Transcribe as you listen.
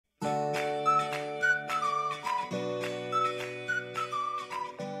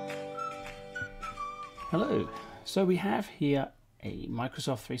Hello. So we have here a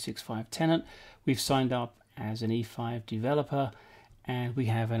Microsoft 365 tenant. We've signed up as an E5 developer and we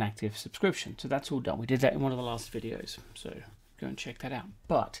have an active subscription. So that's all done. We did that in one of the last videos. So go and check that out.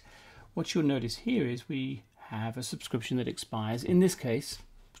 But what you'll notice here is we have a subscription that expires, in this case,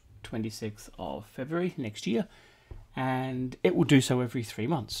 26th of February next year. And it will do so every 3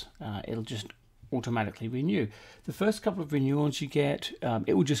 months. It'll just automatically renew. The first couple of renewals you get,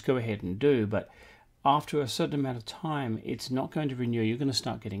 it will just go ahead and do, but after a certain amount of time, it's not going to renew. You're going to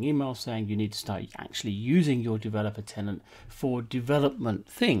start getting emails saying you need to start actually using your developer tenant for development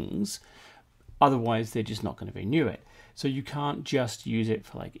things. Otherwise, they're just not going to renew it. So you can't just use it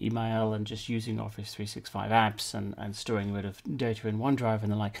for like email and just using Office 365 apps and storing a bit of data in OneDrive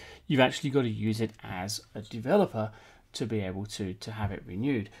and the like. You've actually got to use it as a developer to be able to have it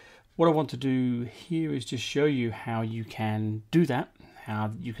renewed. What I want to do here is just show you how you can do that.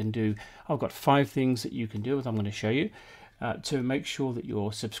 How you can do, I've got 5 things that you can do, as I'm going to show you, to make sure that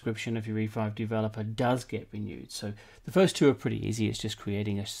your subscription of your E5 developer does get renewed. So the first 2 are pretty easy. It's just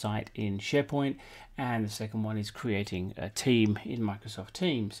creating a site in SharePoint, and the second one is creating a team in Microsoft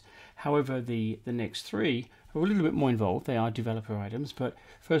Teams. However, the next 3 are a little bit more involved. They are developer items, but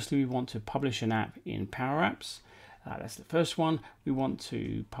firstly we want to publish an app in Power Apps. That's the first one. We want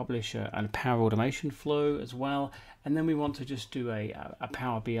to publish a Power Automation flow as well. And then we want to just do a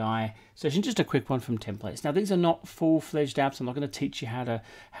Power BI session, just a quick one from templates. Now, these are not full-fledged apps. I'm not going to teach you how to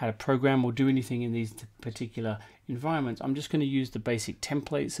program or do anything in these particular environments. I'm just going to use the basic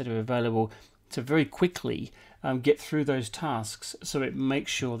templates that are available to very quickly get through those tasks so it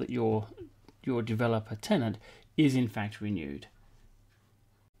makes sure that your developer tenant is in fact renewed.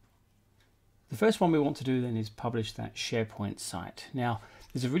 The first one we want to do then is publish that SharePoint site. Now,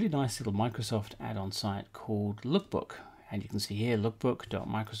 there's a really nice little Microsoft add-on site called Lookbook. And you can see here,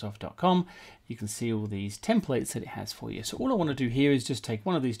 lookbook.microsoft.com. You can see all these templates that it has for you. So all I want to do here is just take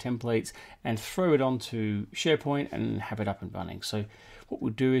one of these templates and throw it onto SharePoint and have it up and running. So what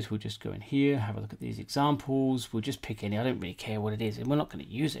we'll do is we'll just go in here, have a look at these examples. We'll just pick any. I don't really care what it is, and we're not going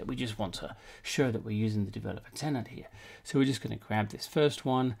to use it. We just want to show that we're using the developer tenant here. So we're just going to grab this first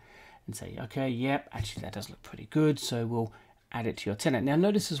one and say, okay, yep, actually that does look pretty good. So we'll add it to your tenant. Now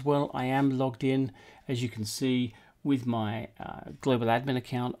notice as well, I am logged in, as you can see, with my global admin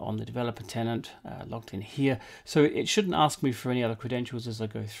account on the developer tenant, logged in here. So it shouldn't ask me for any other credentials as I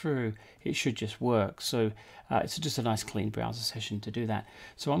go through. It should just work. So it's just a nice clean browser session to do that.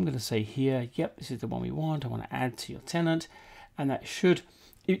 So I'm going to say here, yep, this is the one we want. I want to add to your tenant, and that should,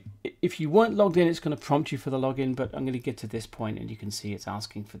 if you weren't logged in, it's going to prompt you for the login, but I'm going to get to this point and you can see it's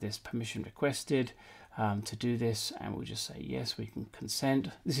asking for this permission requested to do this, and we'll just say yes, we can consent.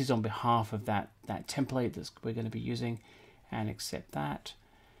 This is on behalf of that template that we're going to be using, and accept that.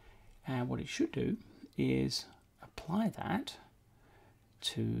 And what it should do is apply that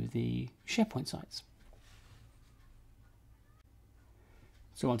to the SharePoint sites.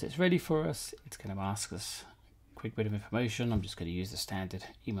 So once it's ready for us, it's going to ask us quick bit of information. I'm just going to use the standard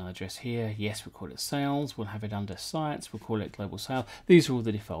email address here. Yes, we'll call it sales. We'll have it under sites. We'll call it global sale. These are all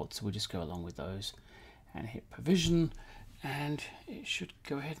the defaults, so we'll just go along with those and hit provision, and it should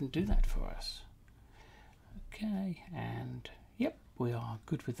go ahead and do that for us. Okay, and yep, we are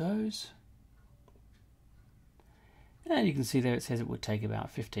good with those. And you can see there it says it would take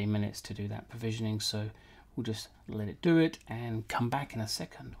about 15 minutes to do that provisioning, so we'll just let it do it and come back in a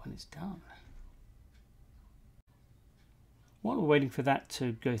second when it's done. While we're waiting for that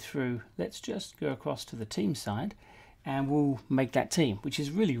to go through, let's just go across to the team side and we'll make that team, which is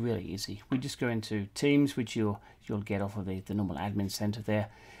really, really easy. We just go into Teams, which you'll get off of the normal admin center there,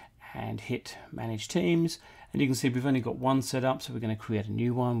 and hit Manage Teams. And you can see we've only got one set up, so we're going to create a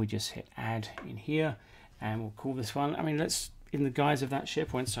new one. We just hit Add in here, and we'll call this one, I mean, let's, in the guise of that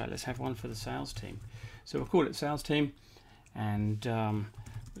SharePoint site, let's have one for the sales team. So we'll call it Sales Team, and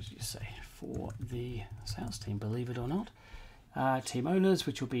what did you say? For the sales team, believe it or not. Team owners,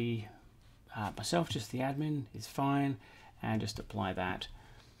 which will be myself, just the admin, is fine, and just apply that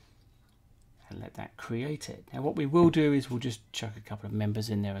and let that create it. Now what we will do is we'll just chuck a couple of members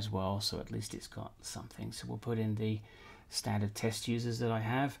in there as well, so at least it's got something. So we'll put in the standard test users that I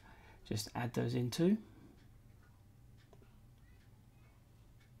have, just add those into.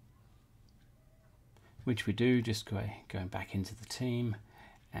 Which we do, just going back into the team,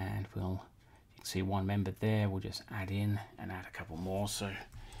 and we'll see one member there. We'll just add in and add a couple more. So,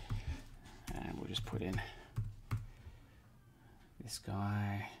 and we'll just put in this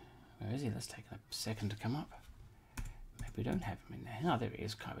guy. Where is he? That's taken a second to come up. Maybe we don't have him in there. Oh, there he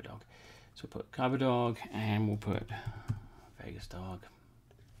is, Kyber Dog. So we'll put Kyber Dog, and we'll put Vegas Dog.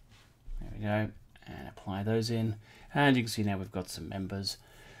 There we go. and apply those in. And you can see now we've got some members.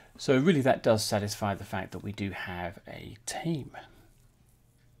 So really that does satisfy the fact that we do have a team.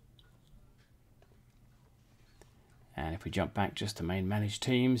 And if we jump back just to main manage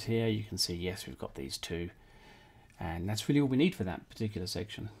teams here, you can see, yes, we've got these two. And that's really all we need for that particular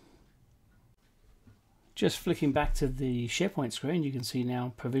section. Just flicking back to the SharePoint screen, you can see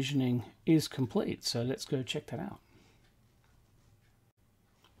now provisioning is complete. So let's go check that out.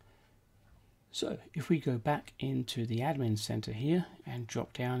 So if we go back into the admin center here and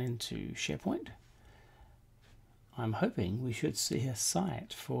drop down into SharePoint, I'm hoping we should see a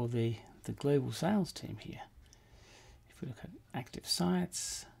site for the global sales team here. If we look at active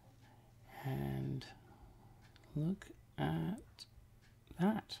sites and look at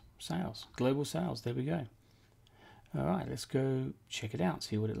that, sales, global sales, there we go. All right, let's go check it out,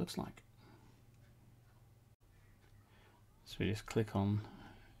 see what it looks like. So we just click on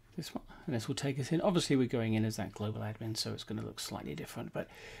this one, and this will take us in. Obviously we're going in as that global admin, so it's going to look slightly different, but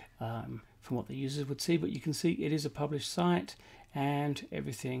from what the users would see. But you can see it is a published site and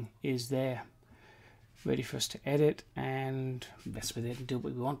everything is there ready for us to edit and mess with it and do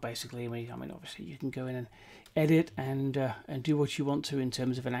what we want, basically. I mean obviously you can go in and edit and do what you want to in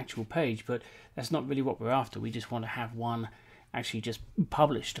terms of an actual page, but that's not really what we're after. We just want to have one actually just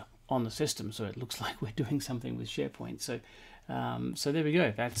published on the system, so it looks like we're doing something with SharePoint. So so there we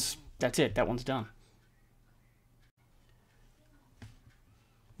go. That's it. That one's done.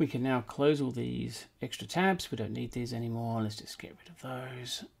 We can now close all these extra tabs. We don't need these anymore. Let's just get rid of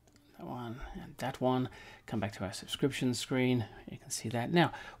those. That one and that one. Come back to our subscription screen. You can see that.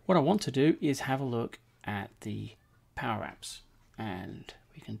 Now, what I want to do is have a look at the Power Apps, and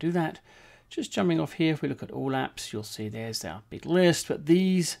we can do that just jumping off here. If we look at all apps, you'll see there's our big list, but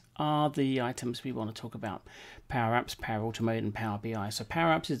these are the items we want to talk about: Power Apps, Power Automate, and Power BI. So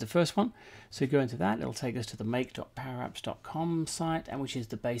Power Apps is the first one. So go into that, it'll take us to the make.powerapps.com site, and which is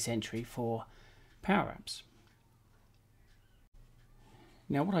the base entry for Power Apps.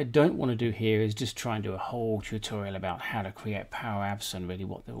 Now what I don't want to do here is just try and do a whole tutorial about how to create Power Apps and really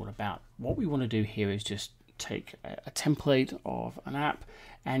what they're all about. What we want to do here is just take a template of an app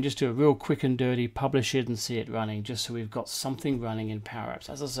and just do a real quick and dirty publish it and see it running, just so we've got something running in Power Apps.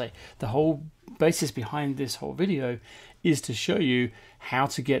 As I say, the whole basis behind this whole video is to show you how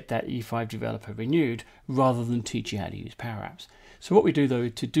to get that E5 developer renewed rather than teach you how to use Power Apps. So what we do though,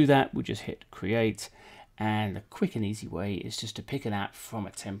 to do that, we just hit create, and the quick and easy way is just to pick an app from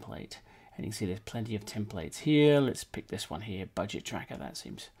a template. And you can see there's plenty of templates here. Let's pick this one here, Budget Tracker. That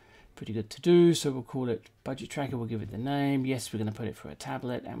seems pretty good to do, so we'll call it Budget Tracker. We'll give it the name. Yes, we're going to put it for a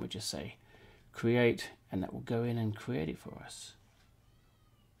tablet, and we'll just say create, and that will go in and create it for us.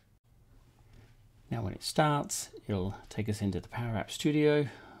 Now when it starts, it'll take us into the Power App Studio,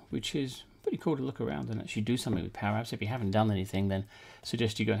 which is pretty cool to look around and actually do something with Power Apps. If you haven't done anything, then I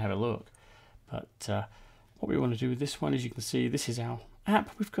suggest you go and have a look. But what we want to do with this one is, you can see this is our app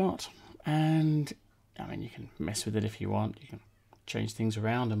we've got, and I mean you can mess with it if you want. You can change things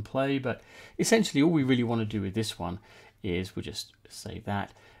around and play, but essentially all we really want to do with this one is we'll just save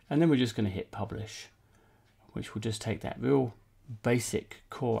that, and then we're just going to hit publish, which will just take that real basic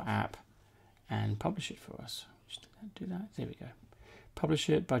core app and publish it for us. Just do that. There we go. Publish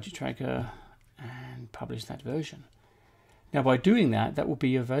it, Budget Tracker, and publish that version. Now by doing that, that will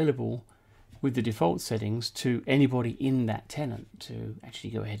be available with the default settings to anybody in that tenant to actually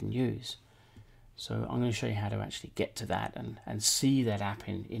go ahead and use. So I'm going to show you how to actually get to that and see that app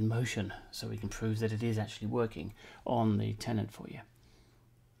in motion, so we can prove that it is actually working on the tenant for you.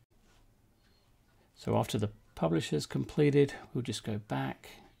 So after the publish is completed, we'll just go back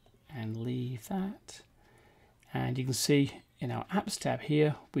and leave that. And you can see in our apps tab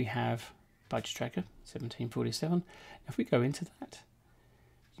here, we have Budget Tracker 1747. If we go into that,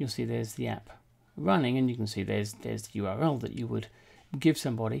 you'll see there's the app running, and you can see there's the URL that you would give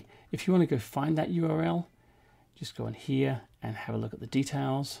somebody. If you want to go find that URL, just go in here and have a look at the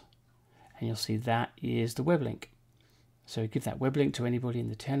details, and you'll see that is the web link. So give that web link to anybody in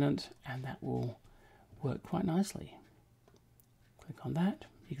the tenant, and that will work quite nicely. Click on that,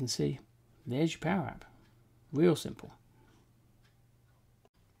 you can see there's your Power App. Real simple.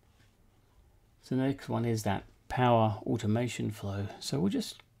 So the next one is that Power Automation flow. So we'll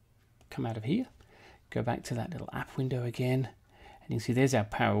just come out of here, go back to that little app window again, and you can see there's our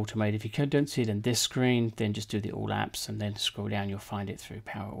Power Automate. If you don't see it in this screen, then just do the All Apps and then scroll down. You'll find it through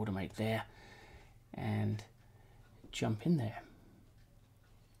Power Automate there, and jump in there.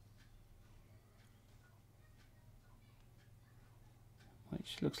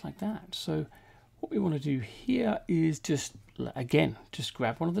 Which looks like that. So What we want to do here is just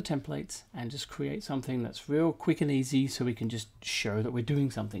grab one of the templates and just create something that's real quick and easy so we can just show that we're doing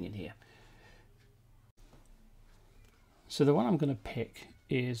something in here. So the one I'm going to pick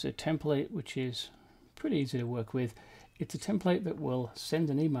is a template which is pretty easy to work with. It's a template that will send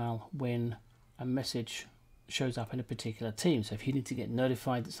an email when a message shows up in a particular team. So if you need to get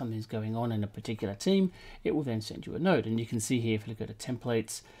notified that something's going on in a particular team, it will then send you a note. And you can see here, if you look at the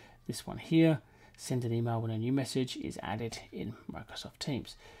templates, this one here, send an email when a new message is added in Microsoft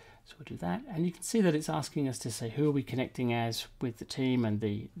Teams. So we'll do that, and you can see that it's asking us to say who are we connecting as with the team and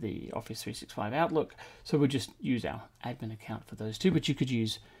the Office 365 Outlook. So we'll just use our admin account for those two, but you could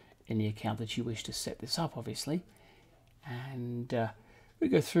use any account that you wish to set this up, obviously. And we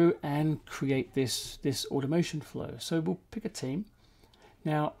go through and create this automation flow. So we'll pick a team.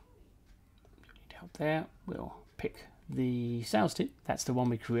 Now, need help there. We'll pick the sales team. That's the one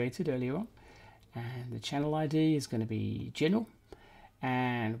we created earlier on. And the channel ID is going to be general.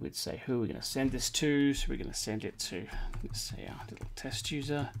 And we'd say who we're going to send this to. So we're going to send it to, let's say, our little test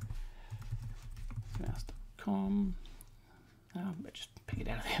user, mouse.com. Just pick it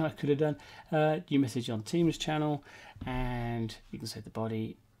out of there. I could have done new message on Teams channel, and you can say the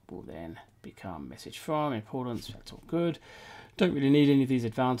body will then become message from importance. That's all good. Don't really need any of these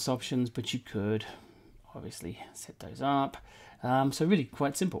advanced options, but you could obviously set those up. So really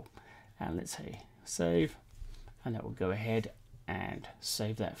quite simple. And let's say save, and that will go ahead and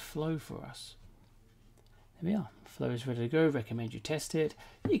save that flow for us. There we are. Flow is ready to go. Recommend you test it.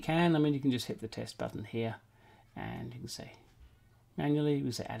 You can. I mean, you can just hit the test button here, and you can say manually. We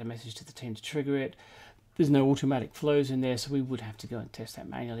can say add a message to the team to trigger it. There's no automatic flows in there, so we would have to go and test that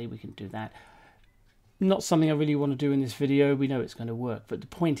manually. We can do that. Not something I really want to do in this video. We know it's going to work, but the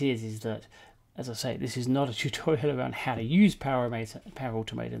point is that, as I say, this is not a tutorial around how to use Power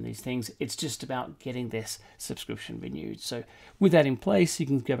Automate and these things. It's just about getting this subscription renewed. So with that in place, you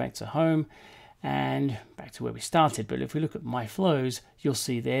can go back to home and back to where we started. But if we look at my flows, you'll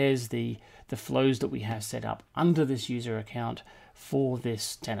see there's the flows that we have set up under this user account for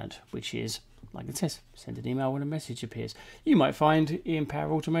this tenant, which is, like it says, send an email when a message appears. You might find in Power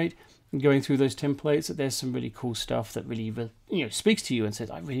Automate, going through those templates, that there's some really cool stuff that really speaks to you and says,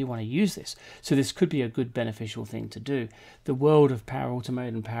 I really want to use this. So this could be a good beneficial thing to do. The world of Power Automate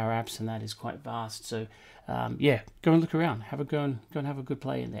and Power Apps and that is quite vast. So yeah, go and look around, go and have a good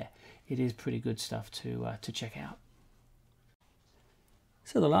play in there. It is pretty good stuff to check out.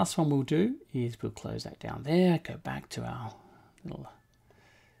 So the last one we'll do is we'll close that down there, go back to our little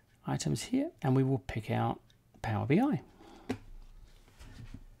items here, and we will pick out Power BI.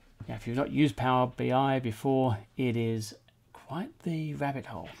 Now, if you've not used Power BI before, it is quite the rabbit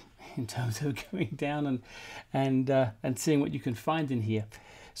hole in terms of going down and seeing what you can find in here.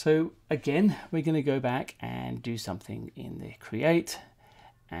 So again, we're going to go back and do something in the create,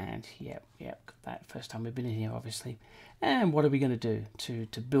 and yep, got that first time we've been in here, obviously. And what are we going to do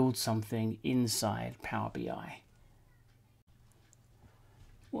to build something inside Power BI?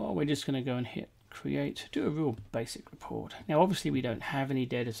 Well, we're just going to go and hit create, do a real basic report. Now obviously we don't have any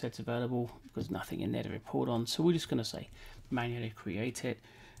data sets available because nothing in there to report on, so we're just going to say manually create it,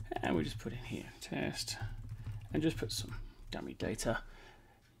 and we'll just put in here test and just put some dummy data.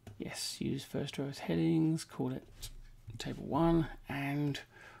 Yes, use first row as headings, call it table 1, and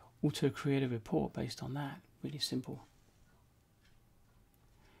auto create a report based on that. Really simple.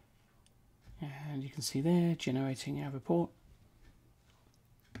 And you can see there generating our report.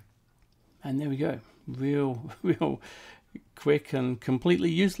 And there we go, real quick and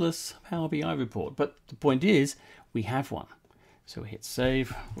completely useless Power BI report. But the point is, we have one. So we hit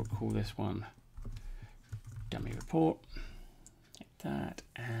save, we'll call this one dummy report, like that,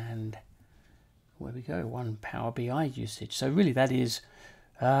 and where we go, one Power BI usage. So really that is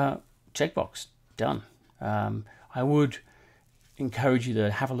checkbox, done. I would encourage you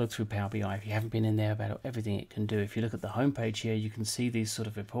to have a look through Power BI if you haven't been in there, about everything it can do. If you look at the homepage here, you can see these sort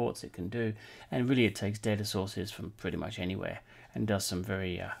of reports it can do, and really it takes data sources from pretty much anywhere and does some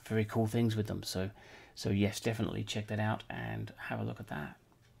very cool things with them. So yes, definitely check that out and have a look at that.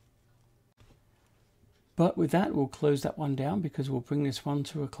 But with that, we'll close that one down because we'll bring this one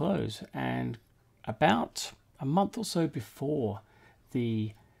to a close. And about a month or so before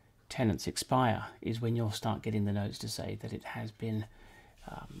the tenants expire is when you'll start getting the notes to say that it has been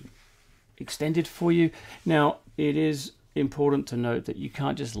extended for you. Now, it is important to note that you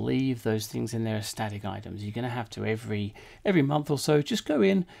can't just leave those things in there as static items. You're going to have to every month or so just go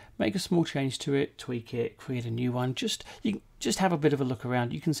in, make a small change to it, tweak it, create a new one. You just have a bit of a look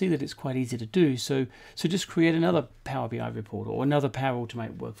around. You can see that it's quite easy to do. So just create another Power BI report or another Power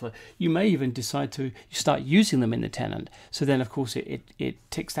Automate workflow. You may even decide to start using them in the tenant. So then, of course, it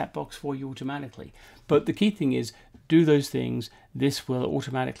ticks that box for you automatically. But the key thing is do those things. This will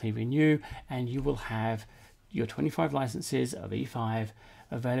automatically renew, and you will have your 25 licenses of E5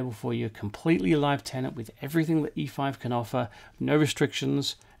 available for you, completely live tenant with everything that E5 can offer, no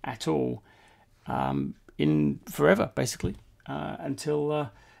restrictions at all, in forever basically, until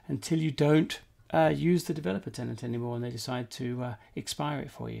you don't use the developer tenant anymore and they decide to expire it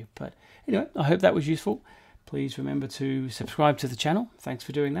for you. But anyway, I hope that was useful. Please remember to subscribe to the channel. Thanks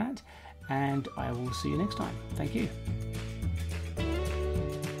for doing that, and I will see you next time. Thank you.